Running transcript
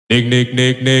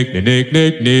Nickelodeon.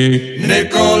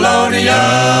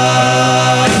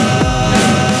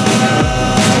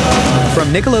 From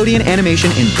Nickelodeon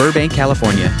Animation in Burbank,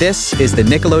 California, this is the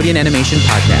Nickelodeon Animation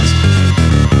Podcast.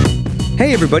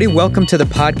 Hey everybody, welcome to the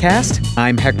podcast.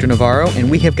 I'm Hector Navarro, and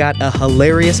we have got a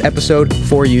hilarious episode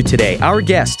for you today. Our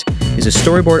guest is a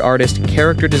storyboard artist,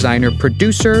 character designer,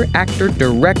 producer, actor,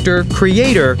 director,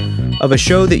 creator of a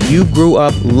show that you grew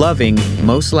up loving,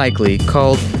 most likely,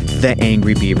 called The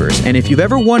Angry Beavers. And if you've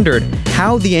ever wondered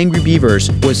how The Angry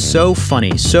Beavers was so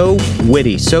funny, so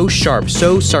witty, so sharp,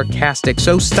 so sarcastic,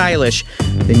 so stylish,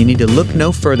 then you need to look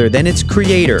no further than its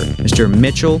creator, Mr.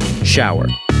 Mitch Schauer.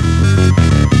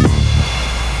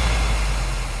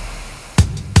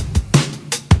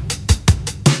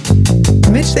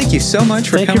 Mitch, thank you so much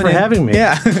for coming in. Thank you for having me.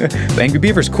 Yeah. The Angry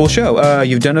Beavers, cool show.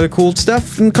 You've done other cool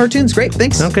stuff in cartoons. Great,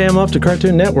 thanks. Okay, I'm off to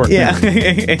Cartoon Network. Yeah.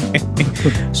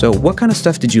 So what kind of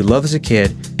stuff did you love as a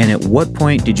kid, and at what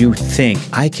point did you think,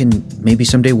 I can maybe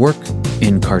someday work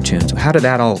in cartoons? How did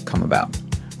that all come about?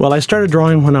 Well, I started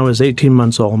drawing when I was 18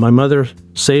 months old. My mother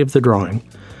saved the drawing.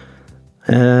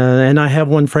 And I have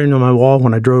one framed on my wall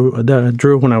when I drew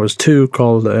when I was 2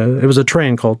 called, it was a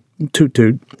train called Toot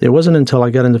Toot. It wasn't until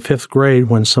I got into 5th grade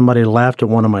when somebody laughed at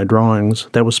one of my drawings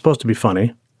that was supposed to be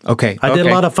funny. Okay. I did a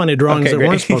lot of funny drawings that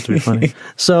weren't supposed to be funny.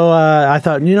 So I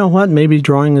thought, you know what, maybe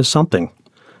drawing is something.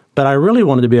 But I really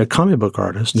wanted to be a comic book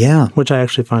artist. Yeah. Which I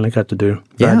actually finally got to do.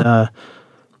 Yeah. But,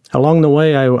 along the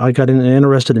way, I got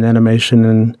interested in animation,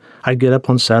 and I'd get up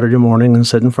on Saturday morning and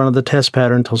sit in front of the test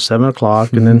pattern until 7 o'clock,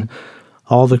 mm-hmm. and then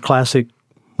all the classic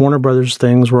Warner Brothers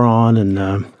things were on, and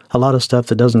a lot of stuff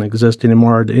that doesn't exist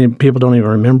anymore. People don't even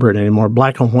remember it anymore.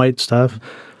 Black and white stuff.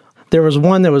 There was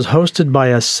one that was hosted by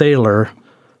a sailor,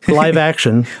 live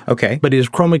action. Okay. But he was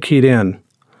chroma keyed in.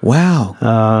 Wow.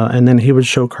 And then he would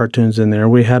show cartoons in there.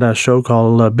 We had a show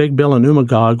called Big Bill and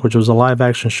Umagog, which was a live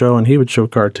action show, and he would show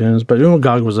cartoons. But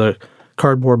Umagog was a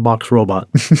cardboard box robot.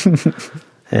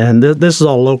 And this is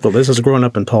all local. This is growing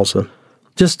up in Tulsa.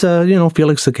 Just,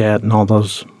 Felix the Cat and all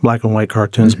those black and white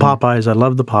cartoons. Mm-hmm. Popeyes, I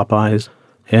loved the Popeyes.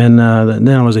 And then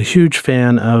I was a huge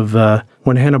fan of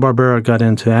when Hanna-Barbera got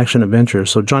into action adventure.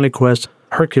 So Johnny Quest,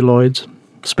 Herculoids,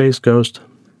 Space Ghost.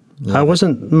 I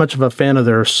wasn't much of a fan of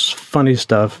their funny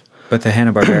stuff. But the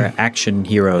Hanna-Barbera action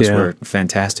heroes were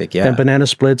fantastic, yeah. And Banana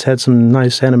Splits had some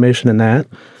nice animation in that.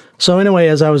 So anyway,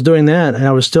 as I was doing that,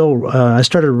 I was still, I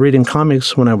started reading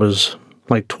comics when I was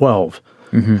like 12.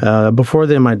 Mm-hmm. Before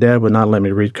then, my dad would not let me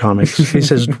read comics. He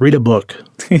says, read a book.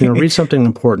 Read something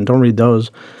important. Don't read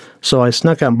those. So I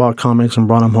snuck out and bought comics and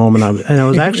brought them home. And I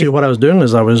was actually, what I was doing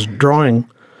is I was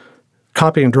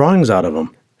copying drawings out of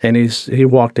them. And he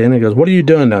walked in and he goes, "What are you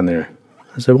doing down there?"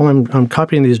 I said, "Well, I'm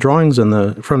copying these drawings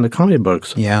from the comic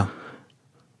books." Yeah.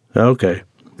 Okay.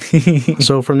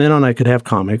 So from then on, I could have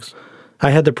comics.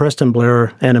 I had the Preston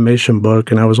Blair animation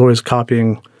book, and I was always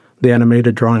copying the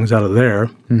animated drawings out of there.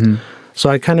 Mm-hmm.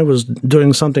 So I kind of was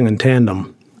doing something in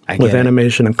tandem with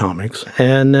animation and comics.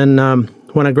 And then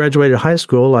when I graduated high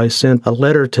school, I sent a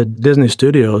letter to Disney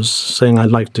Studios saying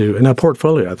I'd like to, in a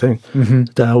portfolio, I think,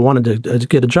 that I wanted to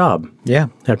get a job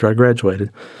after I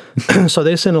graduated. So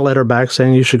they sent a letter back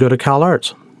saying you should go to Cal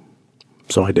Arts.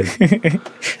 So I did.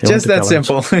 Just that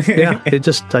simple. Yeah, I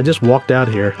just walked out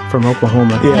here from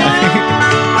Oklahoma. Yeah.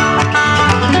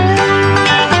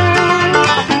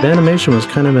 The animation was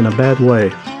kind of in a bad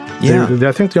way. Yeah.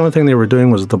 I think the only thing they were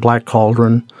doing was the Black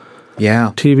Cauldron.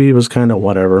 Yeah. TV was kind of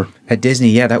whatever. At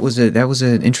Disney, that was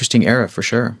an interesting era for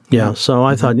sure. Yeah. So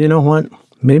I thought, you know what?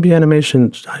 Maybe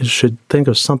animation, I should think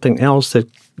of something else that,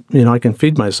 I can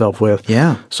feed myself with.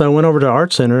 Yeah. So I went over to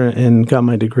Art Center and got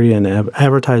my degree in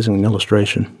advertising and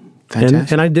illustration.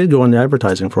 Fantastic. And I did go into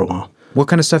advertising for a while. What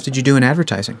kind of stuff did you do in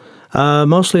advertising?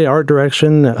 Mostly art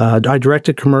direction. I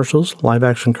directed commercials, live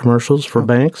action commercials for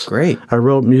banks. Great. I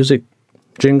wrote music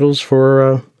jingles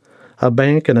for a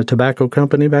bank and a tobacco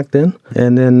company back then.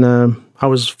 And then I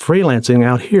was freelancing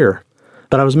out here.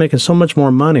 But I was making so much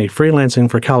more money freelancing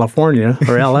for California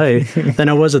or L.A. than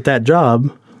I was at that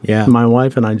job. Yeah. My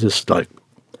wife and I just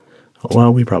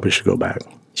we probably should go back.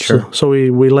 Sure. So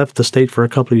we left the state for a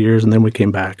couple of years, and then we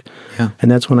came back. Yeah. And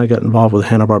that's when I got involved with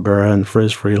Hanna-Barbera and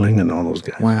Friz Freleng and all those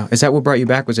guys. Wow. Is that what brought you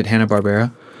back? Was it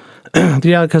Hanna-Barbera?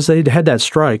 Yeah, because they had that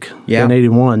strike in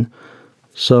 81.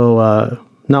 So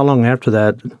not long after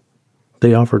that,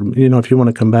 they offered, if you want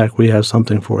to come back, we have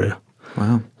something for you.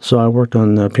 Wow. So I worked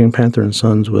on Pink Panther and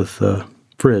Sons with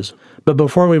Friz. But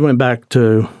before we went back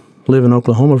to live in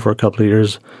Oklahoma for a couple of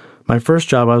years, my first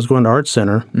job, I was going to Art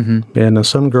Center, and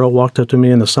some girl walked up to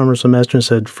me in the summer semester and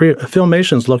said,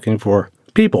 Filmation's looking for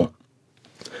people.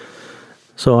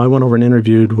 So I went over and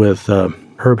interviewed with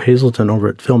Herb Hazelton over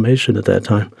at Filmation at that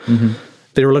time.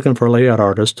 They were looking for a layout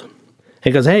artist.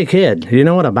 He goes, "Hey kid, do you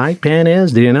know what a bike pan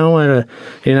is? Do you know what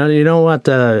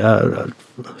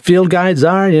field guides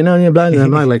are? You know?" And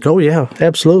I'm like, "Oh yeah,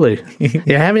 absolutely.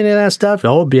 You have any of that stuff?"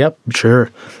 "Oh, yep,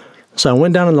 sure." So I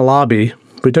went down in the lobby.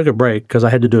 We took a break because I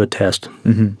had to do a test.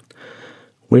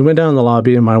 We went down in the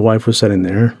lobby, and my wife was sitting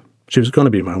there. She was going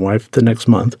to be my wife the next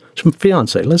month. She's my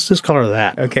fiance. Let's just call her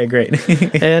that. Okay, great.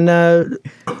 And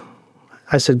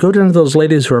I said, "Go down to those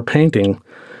ladies who are painting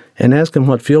and ask them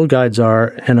what field guides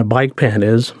are and a bike pan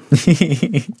is."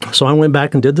 So I went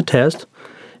back and did the test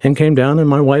and came down, and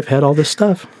my wife had all this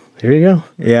stuff. Here you go.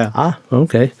 Yeah. Ah,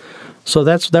 okay. So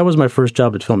that was my first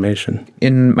job at Filmation.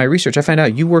 In my research, I found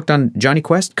out you worked on Johnny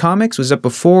Quest comics. Was that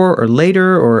before or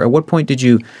later, or at what point did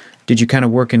you kind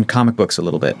of work in comic books a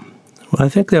little bit? Well, I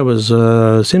think that was,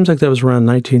 seems like that was around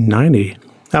 1990.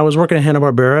 I was working at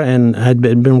Hanna-Barbera, and I'd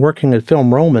been working at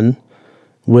Film Roman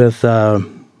with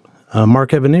Mark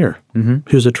Evanier,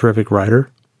 who's a terrific writer,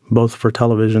 both for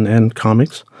television and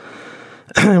comics.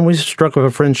 And we struck up a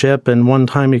friendship, and one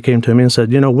time he came to me and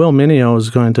said, "Will Mineo is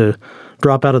going to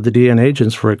drop out of the DN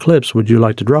agents for Eclipse. Would you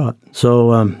like to draw it?"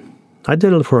 So I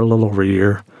did it for a little over a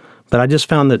year, but I just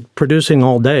found that producing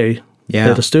all day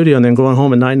at the studio and then going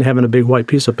home at night and having a big white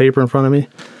piece of paper in front of me,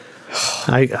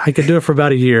 I could do it for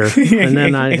about a year. And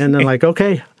then like,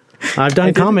 okay, I've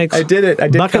done comics. I did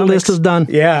it. Bucket list is done.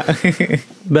 Yeah.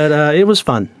 But it was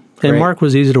fun. And Great. Mark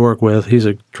was easy to work with. He's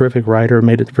a terrific writer,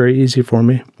 made it very easy for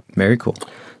me. Very cool.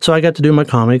 So I got to do my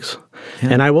comics. Yeah.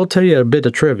 And I will tell you a bit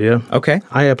of trivia. Okay.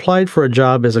 I applied for a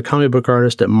job as a comic book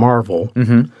artist at Marvel.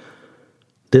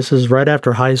 This is right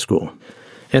after high school.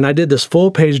 And I did this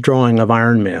full-page drawing of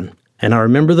Iron Man. And I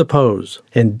remember the pose.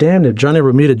 And damn if Johnny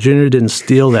Romita Jr. didn't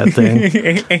steal that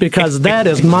thing. Because that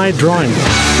is my drawing.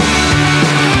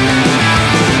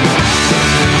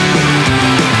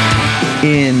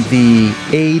 In the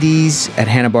 80s at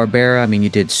Hanna-Barbera, I mean, you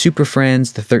did Super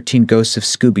Friends, The 13 Ghosts of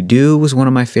Scooby-Doo was one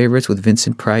of my favorites with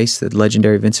Vincent Price, the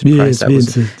legendary Vincent Price. That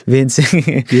Vincent.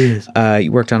 Vincent. Yes.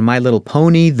 You worked on My Little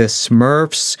Pony, The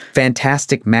Smurfs,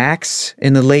 Fantastic Max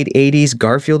in the late 80s,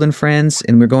 Garfield and Friends,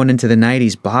 and we're going into the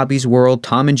 90s, Bobby's World,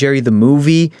 Tom and Jerry the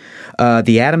movie,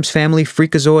 The Addams Family,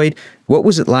 Freakazoid. What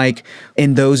was it like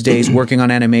in those days working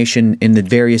on animation in the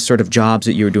various sort of jobs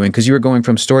that you were doing? Because you were going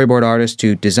from storyboard artist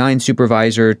to design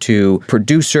supervisor to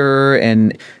producer,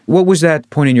 and what was that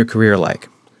point in your career like?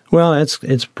 Well, it's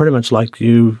pretty much like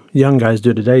you young guys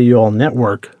do today. You all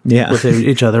network with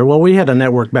each other. Well, we had a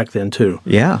network back then, too.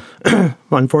 Yeah.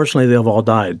 Unfortunately, they've all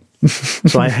died.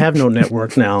 So I have no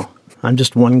network now. I'm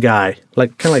just one guy,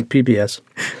 kind of like PBS.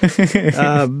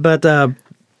 But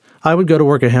I would go to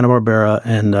work at Hanna-Barbera,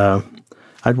 and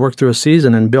I'd work through a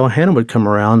season, and Bill Hanna would come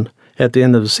around at the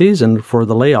end of the season for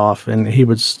the layoff, and he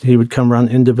would come around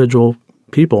individual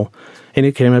people, and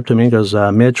he came up to me and goes,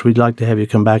 "Mitch, we'd like to have you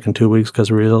come back in 2 weeks because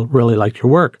we really like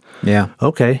your work." Yeah.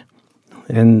 Okay.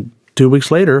 And 2 weeks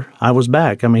later, I was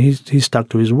back. I mean, he stuck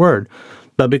to his word.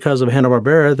 But because of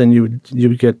Hanna-Barbera, then you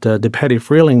would get DePatie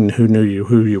Freeling who knew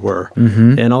who you were,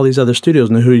 and all these other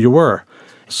studios knew who you were.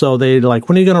 So they like,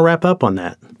 "When are you going to wrap up on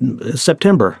that?"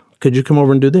 "September. Could you come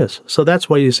over and do this?" So that's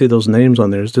why you see those names on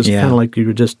there. It's just kind of like you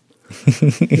were just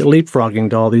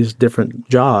leapfrogging to all these different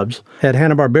jobs. At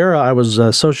Hanna-Barbera, I was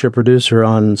associate producer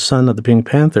on Son of the Pink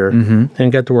Panther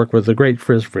and got to work with the great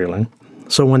Friz Freeling.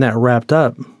 So when that wrapped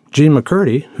up, Jean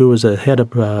McCurdy, who was a head of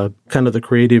kind of the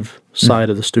creative side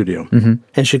of the studio,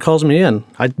 and she calls me in.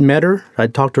 I'd met her.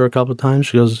 I'd talked to her a couple of times.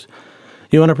 She goes,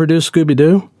 "You want to produce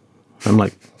Scooby-Doo?" I'm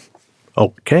like,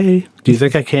 "Okay. Do you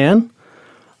think I can?"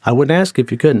 "I wouldn't ask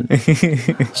if you couldn't."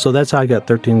 So that's how I got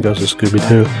 13 Ghosts of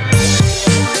Scooby-Doo.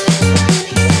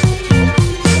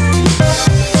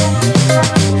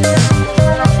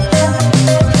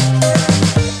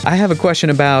 I have a question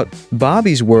about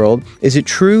Bobby's World. Is it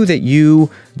true that you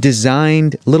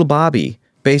designed Little Bobby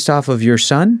based off of your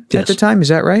son at the time? Is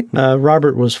that right?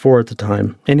 Robert was 4 at the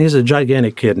time, and he's a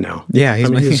gigantic kid now. Yeah,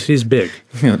 he's big.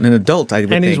 An adult, I would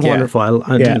think. And he's wonderful.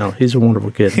 He's a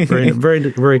wonderful kid. Very, very,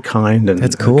 very kind and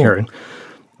That's cool. Caring.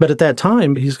 But at that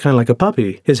time, he's kind of like a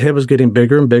puppy. His head was getting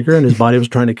bigger and bigger, and his body was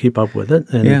trying to keep up with it.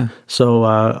 And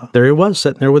so there he was,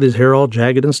 sitting there with his hair all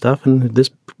jagged and stuff, and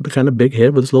this kind of big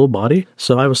head with his little body.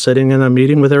 So I was sitting in a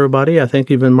meeting with everybody. I think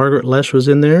even Margaret Lesh was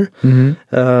in there.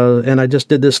 And I just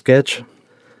did this sketch.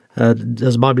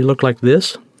 Does Bobby look like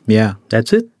this? Yeah.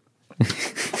 That's it.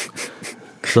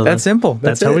 So That's simple.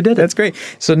 That's how we did it. That's great.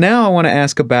 So now I want to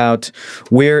ask about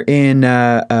wherein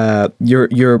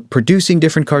you're producing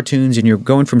different cartoons and you're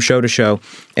going from show to show,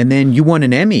 and then you won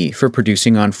an Emmy for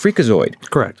producing on Freakazoid.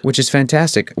 Correct. Which is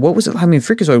fantastic. What was it? I mean,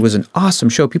 Freakazoid was an awesome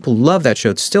show. People love that show.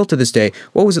 It's still to this day.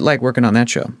 What was it like working on that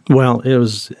show? Well, it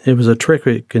was a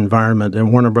terrific environment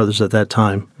in Warner Brothers at that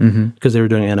time because they were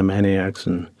doing Animaniacs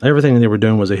and everything they were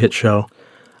doing was a hit show.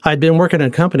 I'd been working at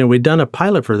a company. We'd done a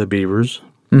pilot for the Beavers,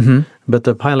 but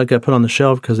the pilot got put on the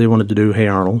shelf because they wanted to do Hey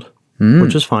Arnold,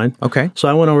 which is fine. Okay. So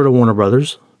I went over to Warner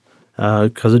Brothers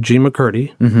because of Gene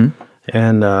McCurdy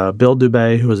and Bill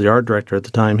Dubay, who was the art director at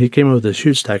the time. He came in with this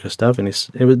huge stack of stuff, and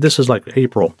this is like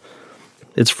April.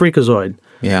 It's Freakazoid.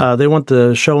 Yeah. They want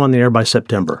the show on the air by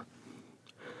September.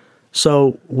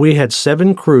 So we had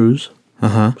 7 crews,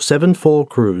 7 full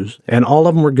crews, and all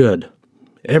of them were good.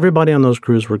 Everybody on those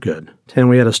crews were good. And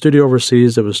we had a studio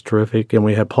overseas that was terrific, and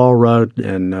we had Paul Rudd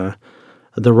and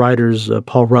the writers,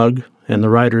 Paul Rugg, and the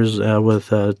writers with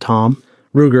Tom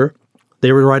Ruger.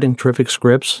 They were writing terrific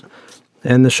scripts.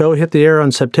 And the show hit the air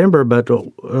on September, but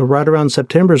right around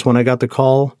September is when I got the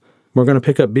call, we're going to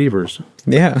pick up Beavers.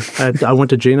 Yeah. I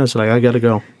went to Gina and said, I got to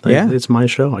go. It's my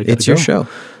show. It's your show.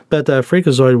 But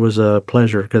Freakazoid was a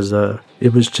pleasure because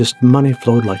it was just money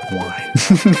flowed like wine.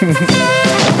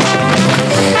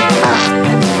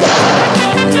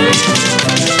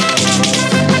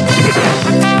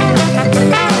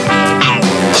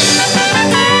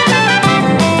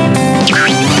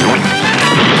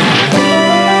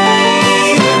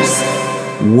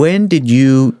 When did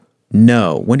you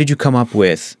know? When did you come up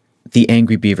with the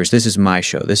Angry Beavers? This is my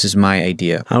show. This is my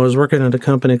idea. I was working at a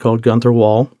company called Gunther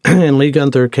Wall, and Lee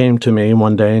Gunther came to me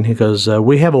one day, and he goes,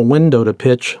 we have a window to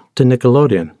pitch to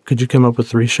Nickelodeon. Could you come up with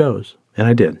 3 shows? And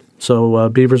I did. So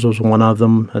Beavers was one of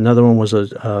them. Another one was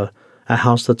a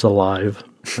house that's alive.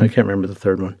 I can't remember the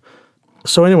third one.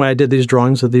 So anyway, I did these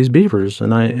drawings of these beavers,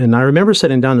 and I remember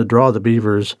sitting down to draw the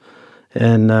beavers,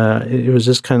 and it was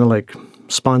just kind of like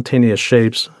spontaneous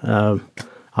shapes.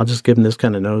 I'll just give them this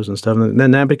kind of nose and stuff. And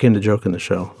then that became the joke in the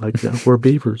show, like, we're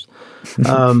beavers.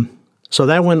 So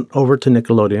that went over to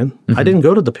Nickelodeon. I didn't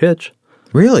go to the pitch.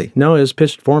 Really? No, it was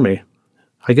pitched for me.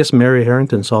 I guess Mary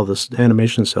Harrington saw this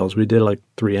animation cells. We did like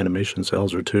 3 animation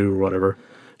cells or 2 or whatever.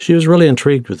 She was really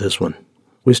intrigued with this one.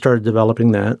 We started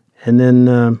developing that. And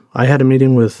then I had a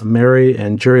meeting with Mary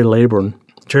and Jerry Laybourne.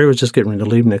 Jerry was just getting ready to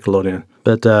leave Nickelodeon.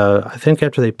 But I think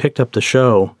after they picked up the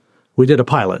show, we did a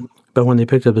pilot. But when they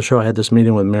picked up the show, I had this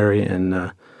meeting with Mary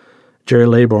and Jerry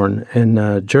Laybourne.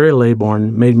 And Jerry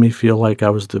Laybourne made me feel like I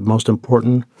was the most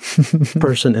important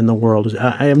person in the world.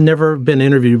 I have never been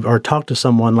interviewed or talked to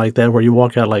someone like that where you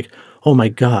walk out like, oh, my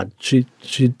God, she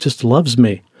just loves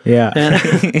me. Yeah.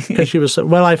 Because she was,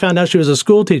 I found out she was a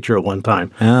school teacher at one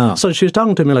time. Oh. So she was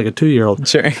talking to me like a 2-year-old.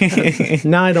 Sure.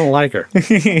 Now I don't like her.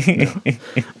 No.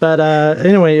 But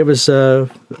anyway, it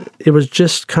was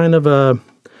just kind of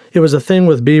it was a thing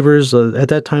with beavers. At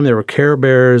that time, there were Care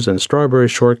Bears and Strawberry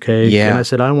Shortcake. Yeah. And I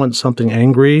said, I want something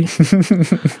angry.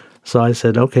 So I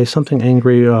said, okay, something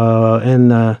angry.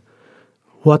 And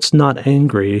what's not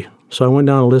angry? So I went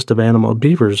down a list of animal.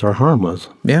 Beavers are harmless.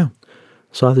 Yeah.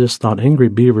 So I just thought Angry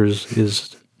Beavers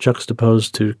is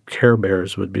juxtaposed to Care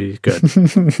Bears would be good.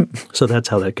 So that's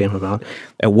how that came about.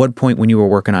 At what point when you were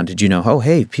working on, did you know, oh,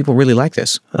 hey, people really like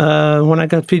this? When I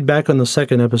got feedback on the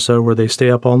second episode where they stay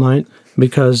up all night,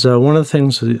 because one of the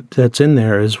things that's in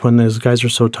there is when those guys are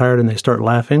so tired and they start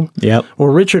laughing. Yep. Well,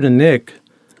 Richard and Nick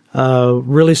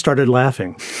really started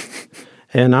laughing.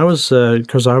 And I was,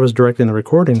 because I was directing the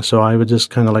recording, so I would just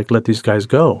kind of like let these guys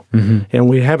go. Mm-hmm. And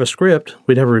we have a script,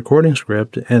 we'd have a recording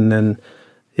script, and then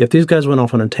if these guys went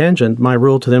off on a tangent, my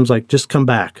rule to them is like, just come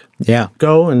back. Yeah.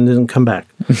 Go and then come back.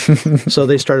 So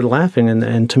they started laughing,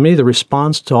 and to me, the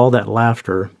response to all that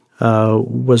laughter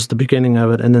was the beginning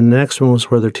of it. And then the next one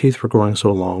was where their teeth were growing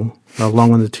so long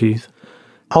in the teeth.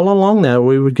 All along that,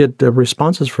 we would get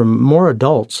responses from more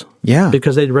adults. Yeah.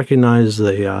 Because they'd recognize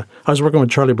I was working with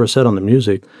Charlie Brissett on the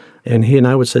music, and he and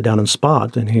I would sit down and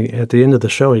spot, and at the end of the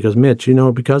show, he goes, Mitch,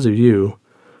 because of you,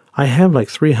 I have like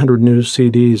 300 new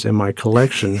CDs in my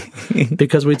collection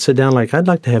because we'd sit down like, I'd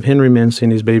like to have Henry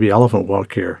Mancini's Baby Elephant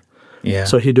Walk here. Yeah.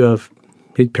 So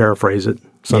he'd paraphrase it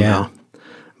somehow. Yeah.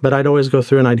 But I'd always go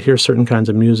through and I'd hear certain kinds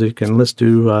of music, and let's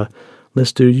do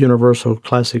Universal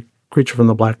Classic Creature from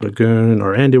the Black Lagoon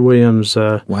or Andy Williams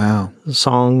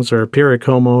songs or Pierre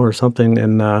Como or something.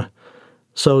 And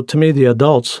so to me, the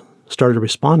adults started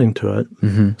responding to it.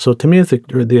 Mm-hmm. So to me, if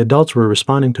the adults were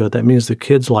responding to it, that means the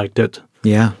kids liked it.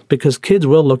 Yeah. Because kids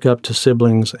will look up to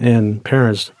siblings and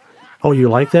parents. Oh, you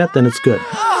like that? Then it's good.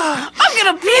 I'm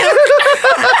going to puke.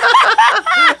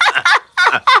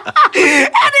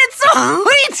 And it's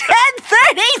only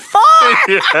 10:34.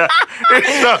 Yeah,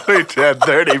 it's only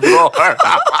 10:34.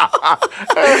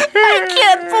 I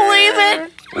can't believe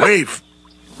it. We've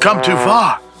come too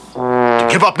far to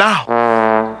give up now.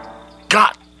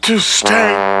 Got to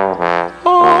stay up.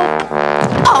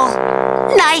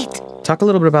 Oh, night. Talk a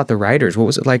little bit about the writers. What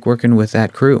was it like working with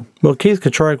that crew? Well, Keith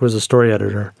Kachorik was the story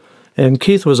editor, and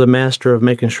Keith was a master of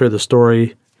making sure the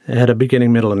story had a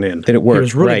beginning, middle, and end. That it worked. He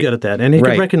was really right. good at that, and he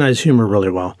could recognize humor really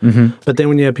well. Mm-hmm. But then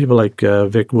when you have people like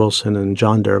Vic Wilson and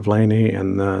John Deravlaney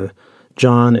and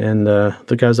John and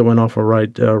the guys that went off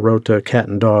wrote Cat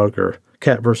and Dog or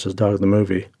Cat versus Dog, the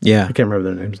movie. Yeah. I can't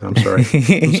remember their names now. I'm sorry.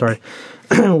 I'm sorry.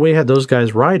 We had those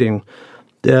guys writing.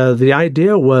 The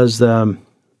idea was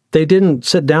they didn't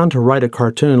sit down to write a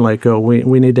cartoon like, oh,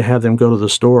 we need to have them go to the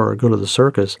store or go to the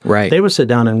circus. Right. They would sit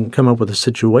down and come up with a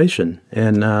situation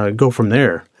and go from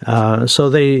there.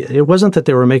 So it wasn't that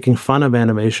they were making fun of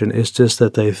animation. It's just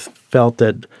that they felt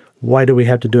that why do we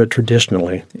have to do it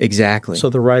traditionally? Exactly. So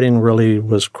the writing really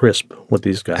was crisp with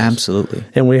these guys. Absolutely.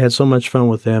 And we had so much fun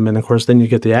with them. And, of course, then you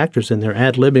get the actors in there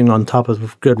ad-libbing on top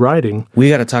of good writing. We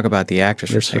got to talk about the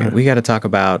actors for a second. Right. We got to talk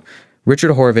about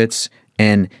Richard Horvitz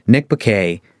and Nick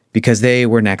Bakay because they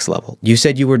were next level. You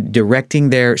said you were directing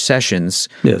their sessions.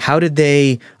 Yes. How did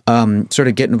they sort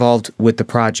of get involved with the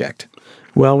project?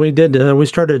 Well, we did. We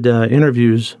started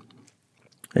interviews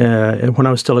when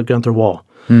I was still at Gunther Wall.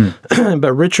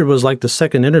 But Richard was like the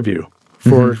second interview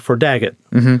for Daggett.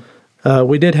 Mm-hmm.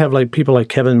 We did have like people like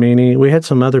Kevin Meaney. We had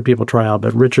some other people try out,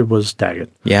 but Richard was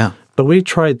Daggett. Yeah. But we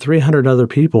tried 300 other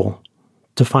people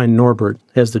to find Norbert,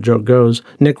 as the joke goes.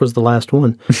 Nick was the last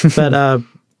one. But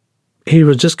he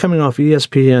was just coming off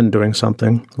ESPN doing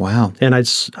something. Wow. And I'd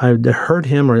heard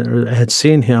him or had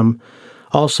seen him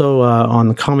also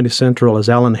on Comedy Central as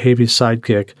Alan Havey's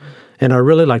sidekick. And I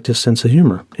really liked his sense of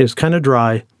humor. It was kind of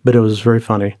dry, but it was very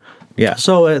funny. Yeah.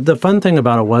 So the fun thing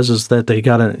about it was that they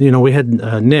got we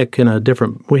had Nick we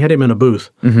had him in a booth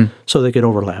so they could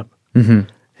overlap. Mm-hmm.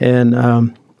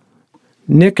 And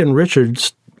Nick and Richard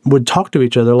would talk to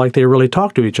each other like they really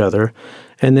talked to each other.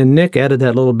 And then Nick added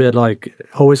that little bit, like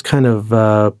always kind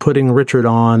of putting Richard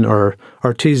on or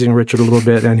teasing Richard a little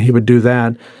bit, and he would do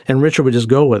that. And Richard would just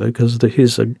go with it because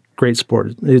he's a great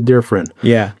sport, he's a dear friend.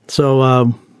 Yeah.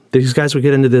 So these guys would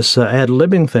get into this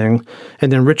ad-libbing thing, and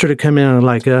then Richard would come in and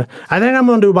like, I think I'm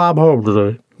going to do Bob Hope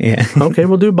today. Yeah. Okay,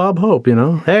 we'll do Bob Hope,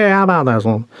 Hey, how about that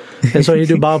one? And so he'd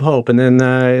do Bob Hope, and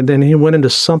then he went into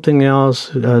something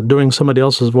else, doing somebody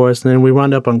else's voice, and then we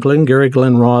wound up on Glenn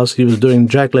Ross. He was doing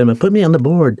Jack Lemmon, put me on the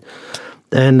board.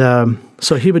 And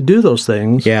so he would do those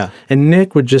things. Yeah. And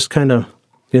Nick would just kind of,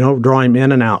 draw him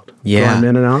in and out. Yeah. Draw him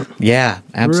in and out. Yeah,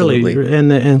 absolutely. Really, and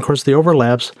of course the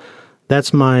overlaps,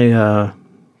 that's my...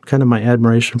 kind of my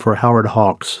admiration for Howard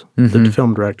Hawks, the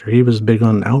film director. He was big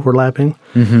on overlapping,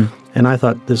 and I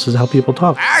thought this is how people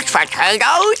talk. Mashed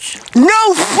potatoes?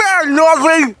 No fair,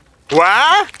 Norbert.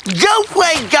 What? Don't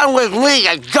play dumb with me,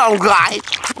 you dumb guy.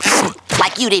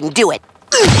 Like you didn't do it.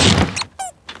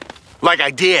 Like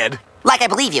I did. Like I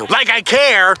believe you. Like I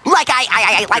care. Like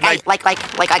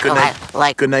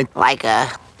Good night.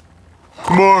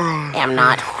 Moron. Am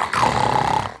not.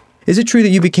 Is it true that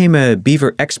you became a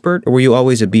beaver expert, or were you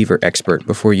always a beaver expert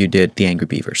before you did the Angry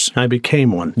Beavers? I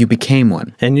became one. You became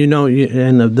one. And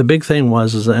the big thing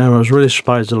was, and I was really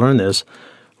surprised to learn this,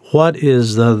 what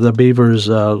is the beaver's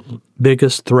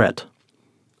biggest threat?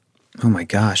 Oh my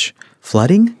gosh.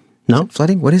 Flooding? No.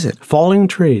 Flooding? What is it? Falling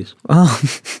trees. Oh,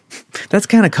 that's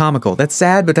kind of comical. That's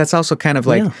sad, but that's also kind of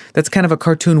like, that's kind of a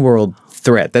cartoon world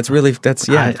threat. I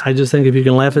just think if you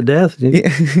can laugh at death, you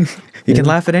can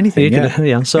laugh at anything.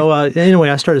 Yeah. So anyway,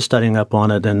 I started studying up on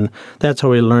it, and that's how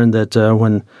we learned that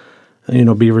when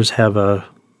beavers have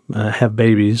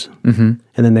babies, and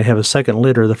then they have a second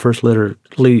litter, the first litter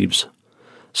leaves.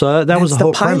 So that was the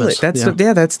whole pilot. premise.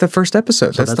 That's the first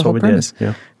episode. So that's the whole premise.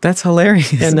 Yeah. That's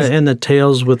hilarious. And the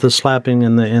tails with the slapping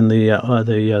and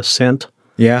the scent.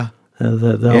 Yeah.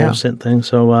 The whole scent thing.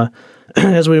 So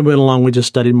as we went along, we just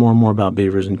studied more and more about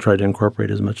beavers and tried to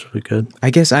incorporate as much as we could. I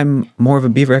guess I'm more of a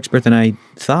beaver expert than I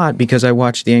thought because I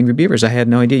watched the Angry Beavers. I had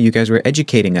no idea you guys were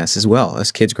educating us as well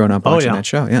as kids growing up watching that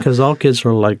show. Yeah, because all kids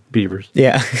are like beavers.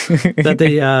 Yeah, that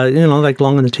they, like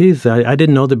long in the teeth. I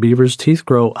didn't know the beavers' teeth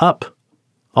grow up.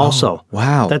 Also, oh,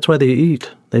 wow, that's why they eat.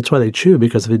 That's why they chew,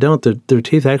 because if they don't, their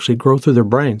teeth actually grow through their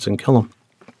brains and kill them.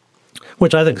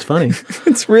 Which I think is funny.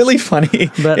 It's really funny,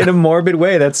 but in a morbid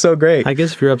way. That's so great. I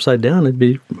guess if you're upside down, it'd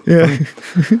be funny.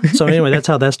 So anyway, that's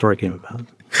how that story came about.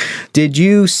 Did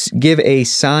you give a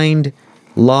signed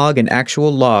log, an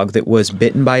actual log that was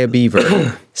bitten by a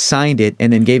beaver, signed it,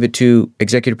 and then gave it to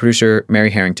executive producer Mary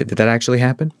Harrington. Did that actually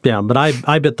happen? Yeah, but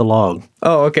I bit the log.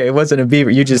 Oh, okay. It wasn't a beaver.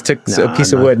 You just took a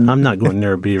piece of wood. I'm not going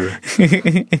near a beaver.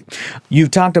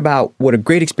 You've talked about what a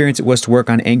great experience it was to work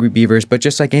on Angry Beavers, but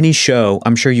just like any show,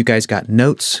 I'm sure you guys got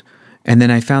notes. And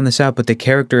then I found this out, but the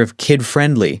character of Kid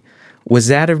Friendly, was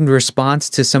that in response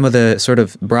to some of the sort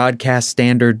of broadcast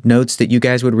standard notes that you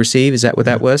guys would receive? Is that what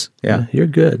that was? Yeah. You're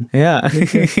good. Yeah.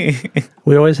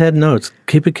 We always had notes.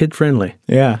 Keep it kid friendly.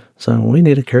 Yeah. So we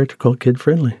need a character called Kid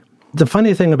Friendly. The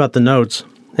funny thing about the notes,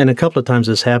 and a couple of times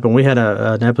this happened, we had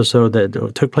an episode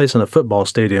that took place in a football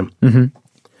stadium. Mm-hmm.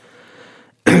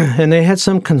 And they had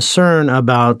some concern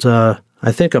about,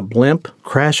 I think, a blimp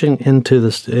crashing into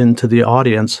the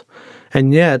audience.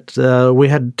 And yet, we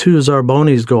had two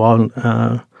Zarbonis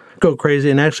go crazy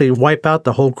and actually wipe out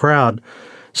the whole crowd.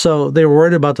 So they were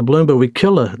worried about the balloon, but we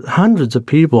killed hundreds of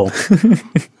people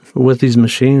with these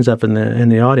machines up in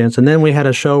the audience. And then we had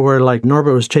a show where, like,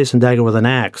 Norbert was chasing Daggett with an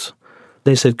axe.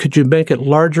 They said, could you make it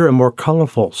larger and more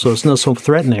colorful so it's not so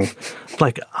threatening?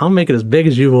 Like, I'll make it as big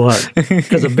as you want.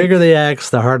 Because the bigger the axe,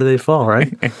 the harder they fall,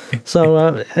 right?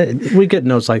 So we get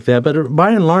notes like that. But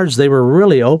by and large, they were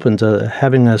really open to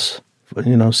having us,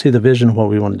 see the vision of what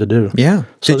we wanted to do. Yeah.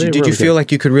 So did you feel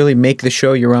like you could really make the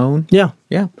show your own? Yeah.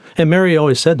 Yeah. And Mary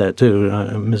always said that, too,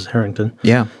 Ms. Harrington.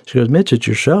 Yeah. She goes, Mitch, it's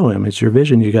your show. I mean, it's your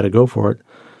vision. You got to go for it.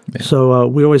 Yeah. So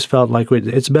we always felt like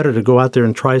it's better to go out there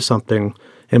and try something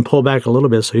and pull back a little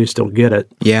bit so you still get it.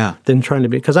 Yeah. Than trying to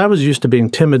be, because I was used to being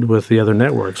timid with the other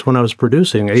networks when I was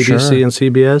producing ABC and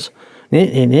CBS.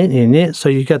 So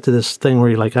you got to this thing where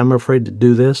you're like, I'm afraid to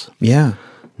do this. Yeah.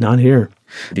 Not here.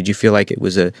 Did you feel like it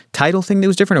was a title thing that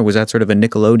was different, or was that sort of a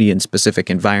Nickelodeon-specific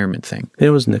environment thing?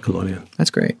 It was Nickelodeon. That's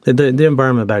great. The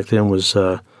environment back then was,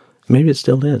 maybe it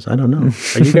still is. I don't know.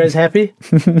 Are you guys happy?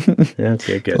 Yeah,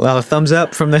 okay, good. A lot of thumbs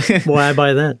up from the... Boy, I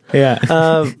buy that.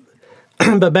 Yeah.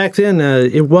 But back then,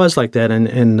 it was like that,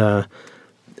 and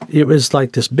it was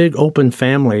like this big open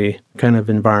family kind of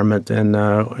environment, and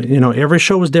every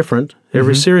show was different.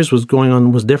 Every series was going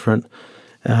on was different.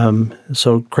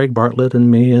 So Craig Bartlett and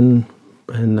me and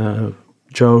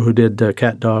Joe, who did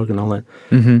Cat Dog and all that,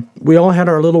 we all had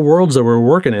our little worlds that we were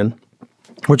working in,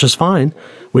 which is fine.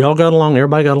 We all got along.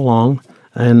 Everybody got along,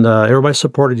 and everybody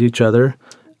supported each other.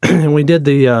 And we did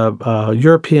the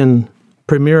European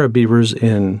premiere of Beavers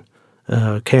in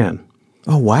Cannes.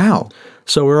 Oh, wow.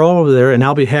 So we're all over there, and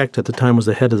Albie Hecht at the time was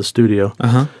the head of the studio.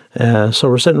 So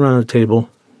we're sitting around a table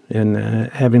and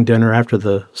having dinner after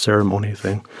the ceremony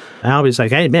thing. Albie's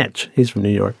like, hey, Mitch. He's from New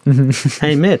York.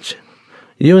 Hey, Mitch,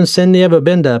 you and Cindy ever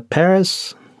been to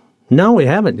Paris? No, we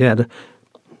haven't yet.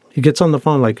 He gets on the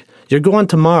phone like, you're going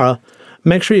tomorrow.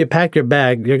 Make sure you pack your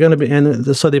bag. You're going to be,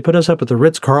 and so they put us up at the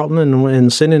Ritz-Carlton,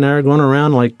 and Cindy and I are going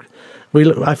around like,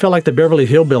 I felt like the Beverly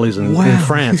Hillbillies in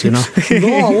France, Oh,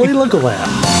 look at that.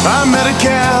 I met a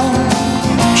gal,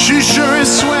 she sure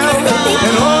is swell,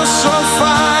 and oh so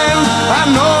fine. I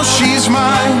know she's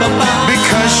mine,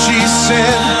 because she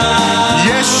said,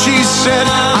 yes, she said,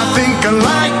 I think I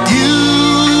like you.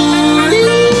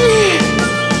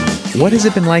 What has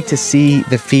it been like to see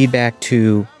the feedback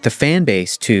to the fan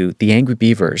base, to the Angry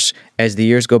Beavers, as the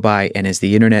years go by and as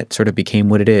the internet sort of became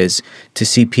what it is, to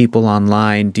see people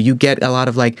online? Do you get a lot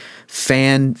of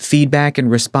fan feedback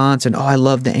and response and, oh, I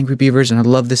love the Angry Beavers and I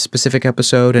love this specific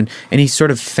episode, and any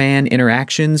sort of fan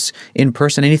interactions in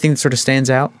person, anything that sort of stands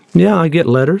out? Yeah, I get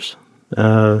letters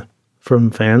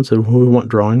from fans who want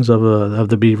drawings of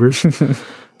the Beavers.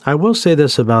 I will say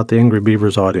this about the Angry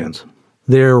Beavers audience.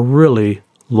 They're really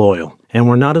loyal. And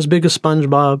we're not as big as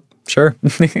SpongeBob. Sure.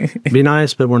 Be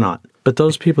nice, but we're not. But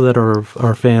those people that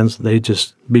are fans, they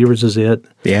just, Beavers is it.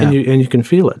 Yeah. And you can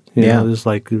feel it. You know, it's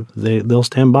like they'll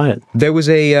stand by it. There was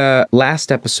a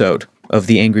last episode of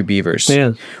the Angry Beavers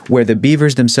where the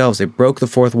Beavers themselves, they broke the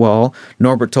fourth wall.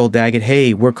 Norbert told Daggett,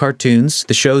 hey, we're cartoons.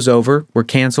 The show's over. We're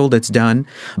canceled. It's done.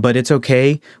 But it's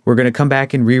okay. We're going to come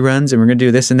back in reruns and we're going to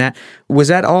do this and that. Was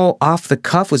that all off the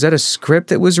cuff? Was that a script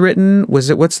that was written? Was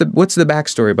it? What's the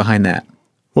backstory behind that?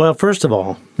 Well, first of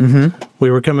all, we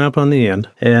were coming up on the end,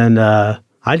 and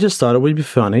I just thought it would be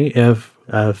funny if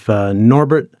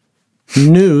Norbert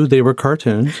knew they were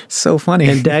cartoons. So funny.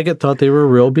 And Daggett thought they were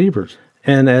real beavers.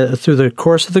 And through the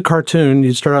course of the cartoon,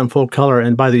 you start out in full color,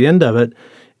 and by the end of it,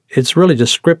 it's really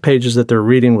just script pages that they're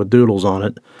reading with doodles on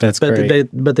it. That's great.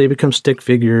 But they become stick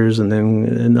figures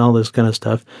and all this kind of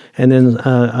stuff. And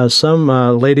then some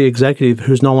lady executive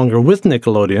who's no longer with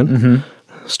Nickelodeon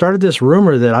started this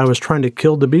rumor that I was trying to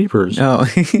kill the beavers. Oh.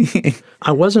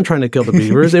 I wasn't trying to kill the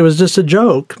beavers. It was just a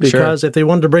joke because if they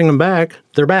wanted to bring them back,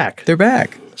 they're back. They're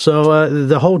back. So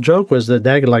the whole joke was that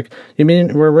Daggett, like, you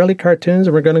mean we're really cartoons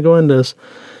and we're going to go into this?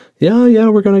 Yeah,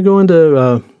 we're going to go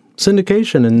into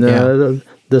syndication and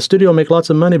the studio will make lots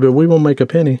of money, but we won't make a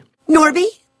penny. Norby,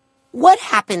 what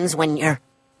happens when you're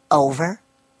over?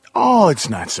 Oh, it's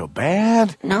not so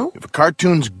bad. No? If a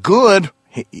cartoon's good,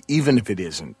 even if it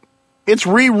isn't, it's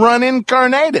rerun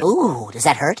incarnated. Ooh, does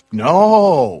that hurt?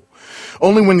 No.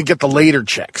 Only when you get the later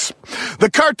checks. The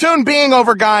cartoon being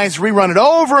over guys rerun it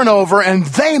over and over, and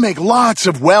they make lots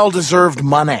of well-deserved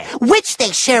money. Which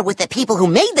they share with the people who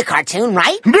made the cartoon,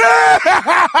 right?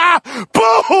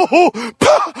 Boo!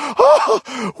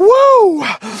 Woo!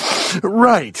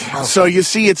 Right. Okay. So you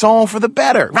see, it's all for the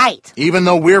better. Right. Even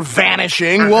though we're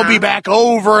vanishing, we'll be back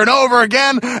over and over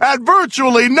again at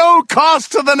virtually no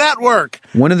cost to the network.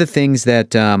 One of the things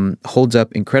that holds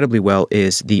up incredibly well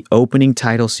is the opening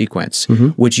title sequence,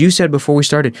 which you said before we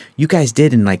started, you guys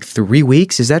did in like 3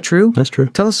 weeks. Is that true? That's true.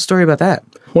 Tell us a story about that.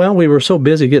 Well, we were so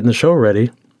busy getting the show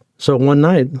ready. So one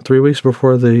night, 3 weeks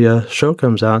before the show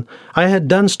comes out, I had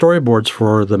done storyboards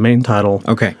for the main title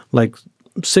like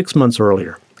 6 months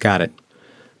earlier. Got it.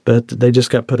 But they just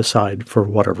got put aside for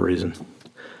whatever reason.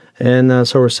 And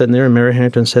so we're sitting there, and Mary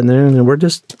Hampton's sitting there,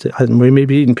 and we may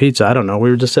be eating pizza. I don't know. We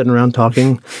were just sitting around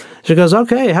talking. She goes,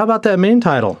 okay, how about that main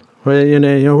title? Well, you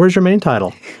know, where's your main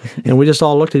title? And we just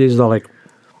all looked at each other like,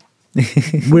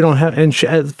 we don't have, and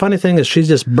the funny thing is she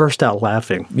just burst out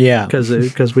laughing. Yeah.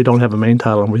 Because we don't have a main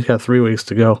title, and we've got 3 weeks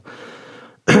to go.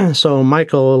 So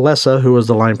Michael Lessa, who was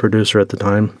the line producer at the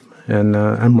time, and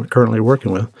I'm currently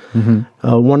working with,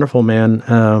 a wonderful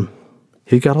man,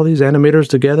 he got all these animators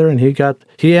together, and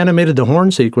he animated the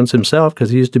horn sequence himself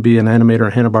because he used to be an animator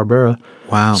in Hanna-Barbera.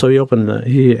 Wow. So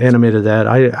he animated that.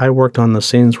 I worked on the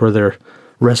scenes where they're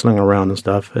wrestling around and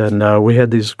stuff, and we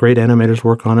had these great animators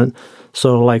work on it.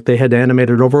 So, like, they had to animate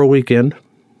it over a weekend,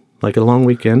 like a long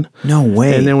weekend. No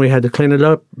way. And then we had to clean it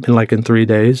up in 3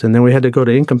 days, and then we had to go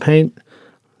to ink and paint.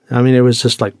 I mean, it was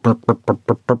just like burp, burp, burp,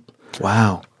 burp, burp.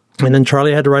 Wow. And then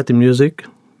Charlie had to write the music.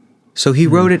 So he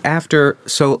wrote it after.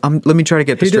 So let me try to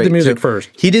get this straight. He did the music first.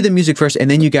 He did the music first,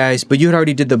 and then you guys. But you had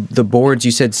already did the boards.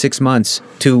 You said 6 months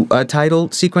to a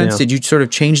title sequence. Yeah. Did you sort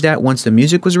of change that once the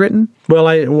music was written? Well,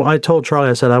 I told Charlie,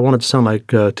 I said I wanted to sound like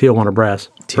Tijuana Brass.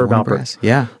 Tijuana Brass.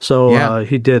 Yeah. So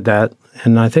he did that,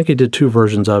 and I think he did 2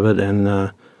 versions of it.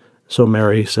 And so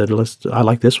Mary said, I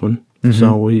like this one.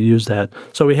 So we used that.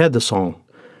 So we had the song.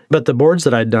 But the boards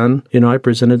that I'd done, I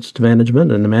presented to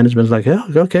management, and the management's like, yeah,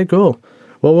 okay, cool.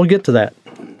 Well, we'll get to that.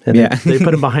 And they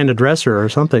put him behind a dresser or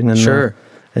something. And,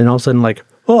 and all of a sudden, like,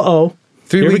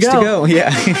 3 weeks to go. Yeah.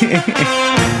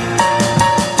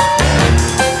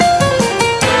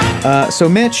 So,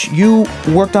 Mitch, you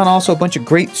worked on also a bunch of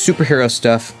great superhero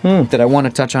stuff that I want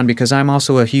to touch on because I'm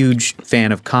also a huge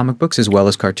fan of comic books as well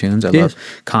as cartoons. I love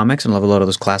comics and love a lot of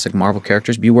those classic Marvel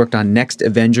characters. But you worked on Next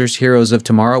Avengers Heroes of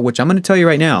Tomorrow, which I'm going to tell you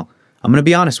right now. I'm going to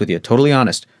be honest with you, totally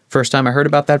honest. First time I heard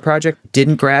about that project,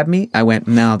 didn't grab me. I went,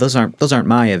 no, those aren't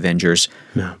my Avengers.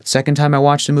 No. Second time I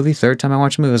watched the movie, third time I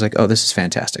watched the movie, I was like, oh, this is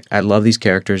fantastic. I love these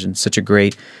characters and such a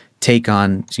great take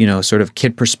on, sort of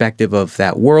kid perspective of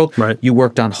that world. Right. You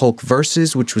worked on Hulk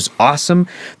Versus, which was awesome.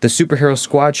 The Superhero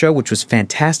Squad show, which was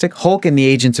fantastic. Hulk and the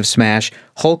Agents of Smash.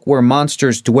 Hulk Where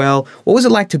Monsters Dwell. What was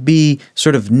it like to be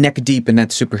sort of neck deep in that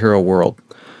superhero world?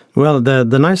 Well, the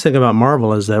nice thing about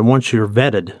Marvel is that once you're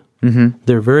vetted,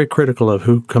 they're very critical of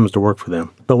who comes to work for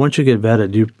them. But once you get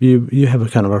vetted, you have a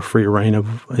kind of a free reign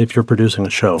of if you're producing a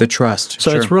show. The trust.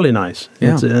 So it's really nice.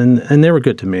 Yeah. And they were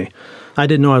good to me. I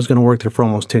didn't know I was going to work there for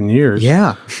almost 10 years.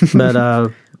 Yeah.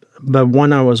 but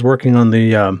when I was working on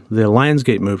the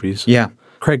Lionsgate movies,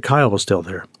 Craig Kyle was still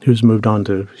there, who's moved on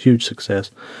to huge success.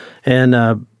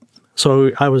 And so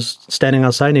I was standing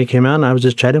outside, and he came out, and I was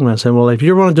just chatting with him. I said, well, if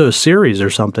you want to do a series or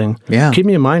something, keep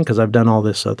me in mind because I've done all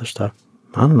this other stuff.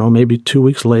 I don't know, maybe 2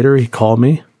 weeks later, he called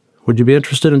me. Would you be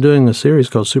interested in doing a series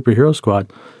called Superhero Squad?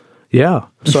 Yeah.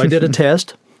 So I did a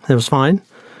test. It was fine.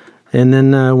 And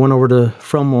then went over to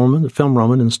Film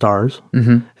Roman and Stars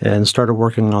and started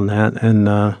working on that.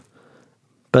 And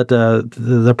but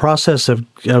the process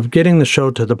of getting the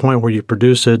show to the point where you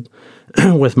produce it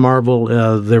with Marvel,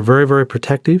 they're very, very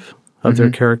protective of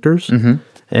their characters.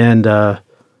 And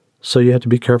so you have to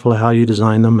be careful of how you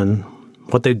design them and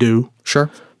what they do. Sure.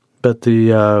 But they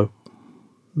were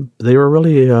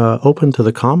really open to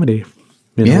the comedy,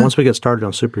 You know, Yeah. once we get started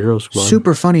on Superhero Squad.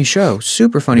 Super funny show.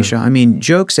 Super funny show. I mean,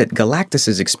 jokes at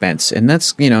Galactus's expense. And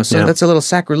that's, you know, so Yeah. that's a little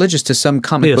sacrilegious to some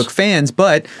comic Yes. book fans,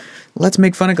 but let's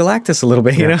make fun of Galactus a little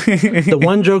bit, you know? The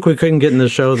one joke we couldn't get in the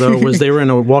show, though, was they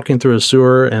were walking through a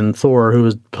sewer, and Thor, who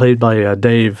was played by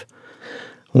Dave,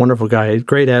 wonderful guy,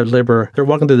 great ad-libber, they're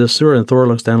walking through the sewer, and Thor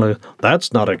looks down like,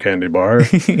 that's not a candy bar.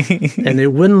 And they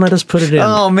wouldn't let us put it in.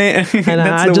 Oh, man. And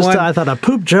I thought a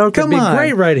poop joke would be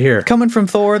great right here. Coming from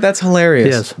Thor, that's hilarious.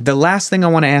 Yes. The last thing I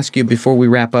want to ask you before we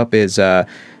wrap up is the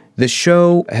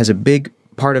show has a big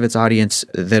part of its audience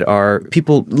that are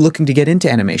people looking to get into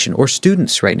animation or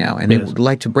students right now, and they would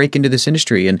like to break into this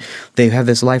industry, and they have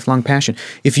this lifelong passion.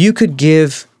 If you could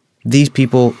give these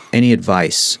people any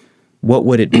advice, what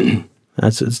would it be?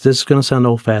 This is going to sound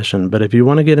old-fashioned, but if you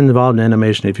want to get involved in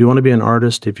animation, if you want to be an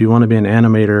artist, if you want to be an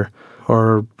animator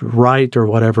or write or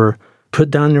whatever, put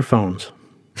down your phones.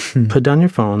 Put down your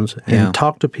phones and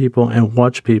talk to people and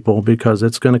watch people, because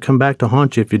it's going to come back to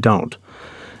haunt you if you don't.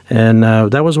 And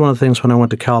that was one of the things when I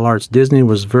went to Cal Arts. Disney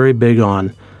was very big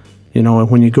on, you know,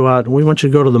 when you go out, we want you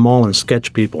to go to the mall and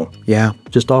sketch people. Yeah.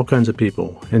 Just all kinds of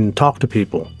people, and talk to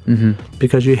people.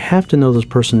 Because you have to know those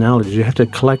personalities. You have to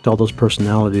collect all those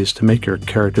personalities to make your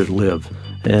characters live.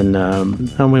 And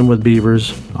I went with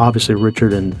Beavers. Obviously,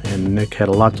 Richard and Nick had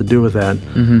a lot to do with that.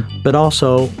 But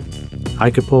also, I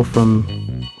could pull from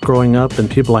growing up and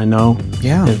people I know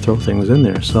and throw things in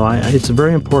there. So it's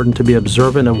very important to be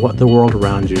observant of what the world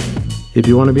around you. If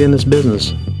you want to be in this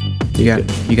business, you got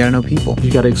to know people.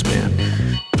 You got to expand.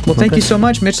 Well, thank you so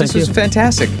much, Mitch. This was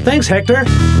fantastic. Thanks, Hector.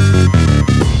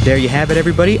 There you have it,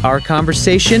 everybody. Our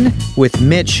conversation with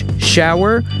Mitch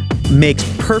Schauer makes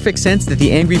perfect sense that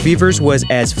the Angry Beavers was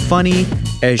as funny,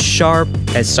 as sharp,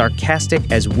 as sarcastic,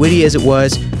 as witty as it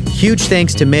was. Huge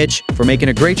thanks to Mitch for making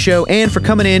a great show and for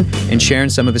coming in and sharing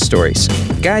some of his stories.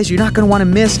 Guys, you're not going to want to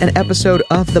miss an episode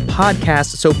of the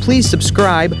podcast, so please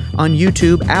subscribe on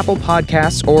YouTube, Apple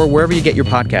Podcasts, or wherever you get your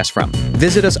podcasts from.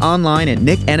 Visit us online at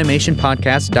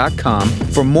nickanimationpodcast.com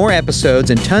for more episodes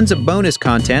and tons of bonus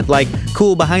content like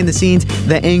cool behind-the-scenes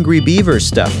The Angry Beavers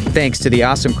stuff. Thanks to the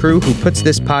awesome crew who puts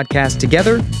this podcast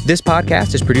together. This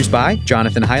podcast is produced by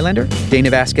Jonathan Highlander, Dana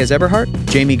Vasquez-Eberhardt,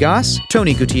 Jamie Goss,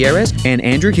 Tony Gutierrez, and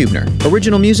Andrew Huebner.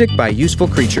 Original music by Useful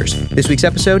Creatures. This week's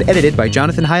episode edited by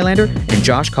Jonathan Highlander and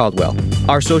Josh Caldwell.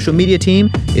 Our social media team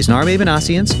is Narme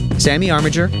Venasians, Sammy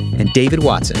Armiger, and David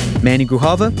Watson. Manny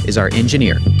Grujalva is our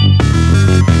engineer.